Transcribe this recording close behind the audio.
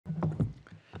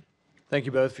Thank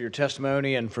you both for your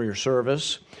testimony and for your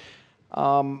service.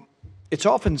 It's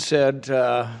often said,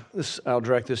 I'll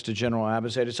direct this to General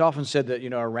Abizaid, it's often said that,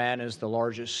 Iran is the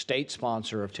largest state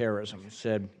sponsor of terrorism. It's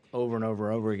said over and over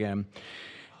and over again.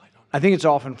 I think it's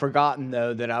often forgotten,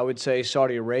 though, that I would say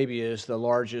Saudi Arabia is the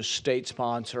largest state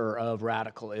sponsor of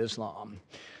radical Islam.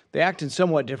 They act in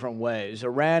somewhat different ways.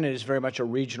 Iran is very much a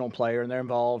regional player, and they're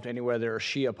involved anywhere there are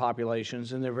Shia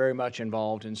populations, and they're very much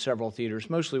involved in several theaters,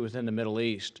 mostly within the Middle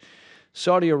East.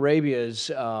 Saudi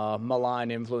Arabia's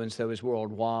malign influence, though, is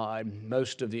worldwide.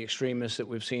 Most of the extremists that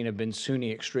we've seen have been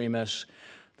Sunni extremists.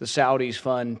 The Saudis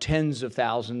fund tens of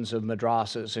thousands of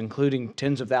madrasas, including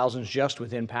tens of thousands just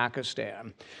within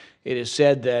Pakistan. It is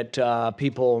said that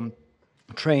people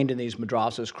trained in these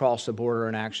madrasas cross the border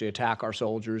and actually attack our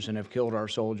soldiers and have killed our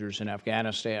soldiers in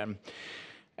Afghanistan.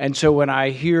 And so when I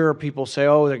hear people say,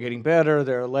 oh, they're getting better,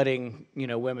 they're letting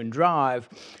women drive,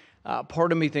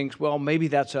 part of me thinks, well, maybe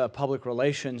that's a public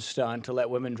relations stunt to let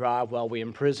women drive while we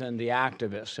imprison the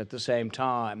activists at the same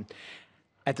time.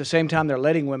 At the same time they're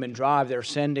letting women drive, they're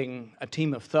sending a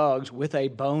team of thugs with a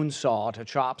bone saw to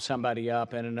chop somebody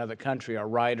up in another country, a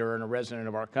writer and a resident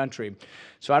of our country.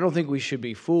 So I don't think we should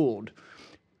be fooled.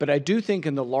 But I do think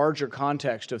in the larger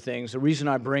context of things, the reason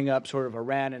I bring up sort of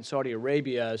Iran and Saudi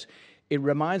Arabia is it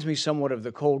reminds me somewhat of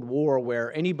the Cold War,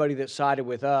 where anybody that sided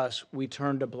with us, we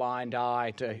turned a blind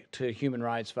eye to human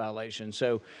rights violations.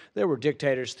 So there were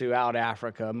dictators throughout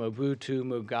Africa, Mobutu,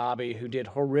 Mugabe, who did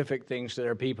horrific things to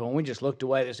their people, and we just looked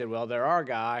away. They said, well, they're our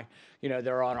guy.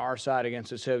 They're on our side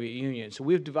against the Soviet Union. So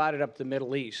we've divided up the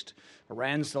Middle East.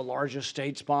 Iran's the largest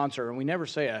state sponsor, and we never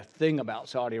say a thing about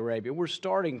Saudi Arabia. We're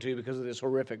starting to because of this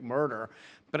horrific murder.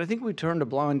 But I think we turned a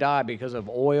blind eye because of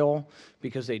oil,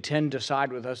 because they tend to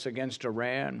side with us against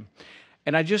Iran.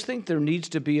 And I just think there needs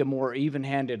to be a more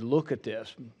even-handed look at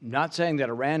this. Not saying that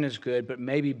Iran is good, but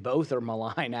maybe both are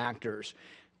malign actors.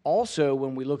 Also,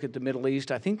 when we look at the Middle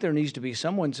East, I think there needs to be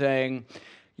someone saying,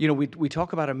 we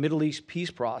talk about a Middle East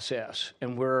peace process,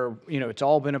 and it's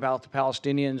all been about the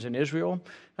Palestinians and Israel.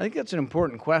 I think that's an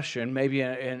important question, maybe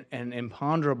an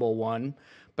imponderable one.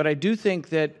 But I do think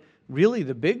that really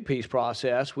the big peace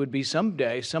process would be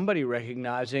someday somebody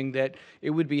recognizing that it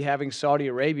would be having Saudi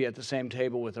Arabia at the same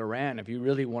table with Iran if you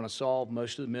really want to solve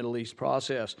most of the Middle East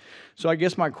process. So I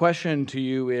guess my question to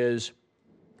you is,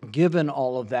 given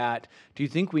all of that, do you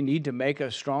think we need to make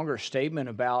a stronger statement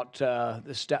about the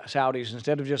Saudis,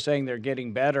 instead of just saying they're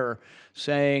getting better,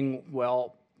 saying,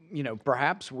 well,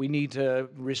 perhaps we need to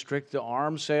restrict the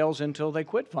arms sales until they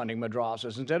quit funding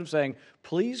madrasas? Instead of saying,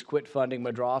 please quit funding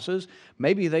madrasas,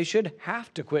 maybe they should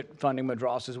have to quit funding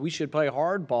madrasas. We should play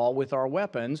hardball with our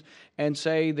weapons and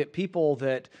say that people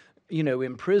that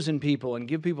imprison people and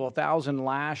give people 1,000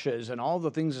 lashes and all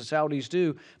the things the Saudis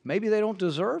do, maybe they don't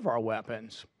deserve our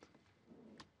weapons.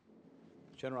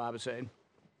 General Abizaid.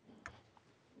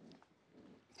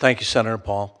 Thank you, Senator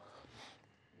Paul.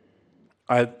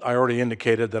 I already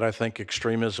indicated that I think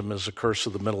extremism is a curse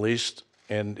of the Middle East,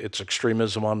 and it's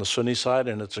extremism on the Sunni side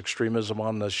and it's extremism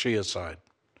on the Shia side.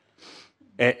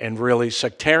 And really,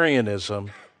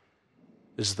 sectarianism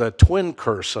is the twin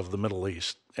curse of the Middle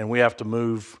East, and we have to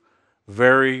move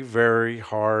very, very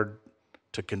hard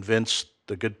to convince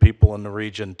the good people in the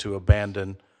region to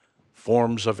abandon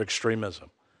forms of extremism.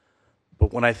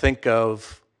 But when I think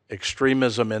of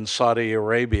extremism in Saudi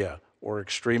Arabia or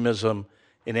extremism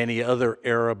in any other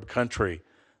Arab country,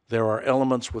 there are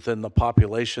elements within the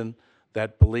population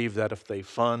that believe that if they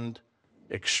fund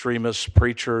extremist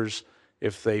preachers,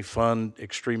 if they fund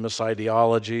extremist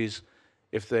ideologies,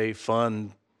 if they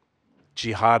fund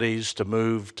jihadis to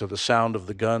move to the sound of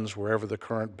the guns wherever the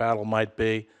current battle might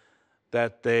be,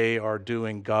 that they are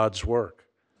doing God's work.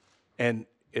 And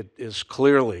it is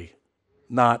clearly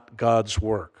not God's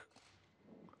work.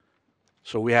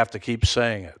 So we have to keep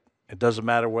saying it. It doesn't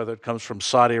matter whether it comes from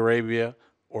Saudi Arabia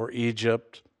or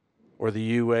Egypt or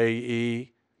the UAE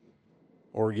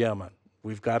or Yemen.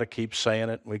 We've got to keep saying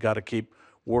it. We've got to keep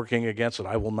working against it.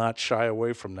 I will not shy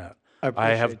away from that.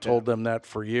 I have told them that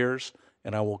for years,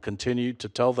 and I will continue to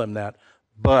tell them that.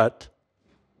 But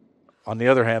on the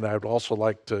other hand, I would also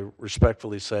like to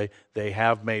respectfully say they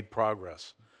have made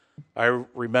progress. I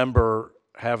remember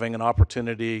having an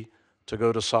opportunity to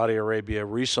go to Saudi Arabia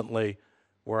recently,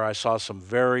 where I saw some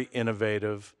very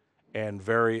innovative and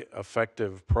very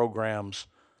effective programs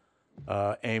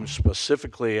aimed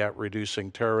specifically at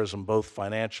reducing terrorism, both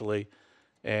financially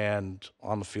and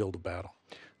on the field of battle.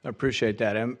 I appreciate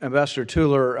that. Ambassador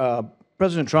Tuller,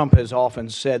 President Trump has often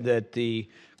said that the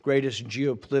greatest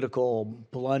geopolitical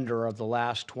blunder of the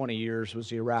last 20 years was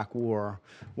the Iraq War.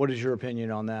 What is your opinion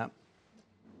on that?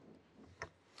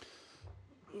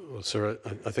 Well, sir,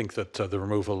 I think that the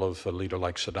removal of a leader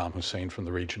like Saddam Hussein from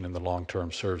the region in the long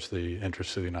term serves the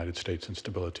interests of the United States and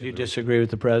stability. Do you disagree with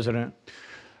the president?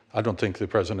 I don't think the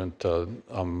president. I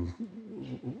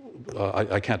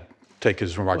can't take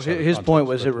his remarks. Well, out of his point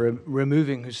context, was but- that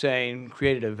removing Hussein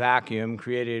created a vacuum,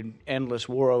 created endless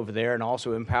war over there, and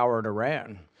also empowered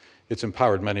Iran. It's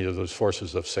empowered many of those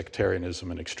forces of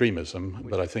sectarianism and extremism,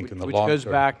 but I think in the long term... Which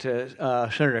goes back to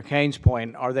Senator Kane's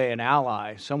point, are they an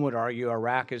ally? Some would argue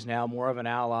Iraq is now more of an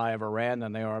ally of Iran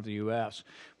than they are of the U.S.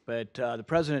 But the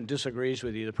president disagrees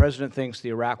with you. The president thinks the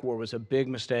Iraq war was a big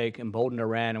mistake, emboldened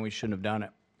Iran, and we shouldn't have done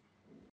it.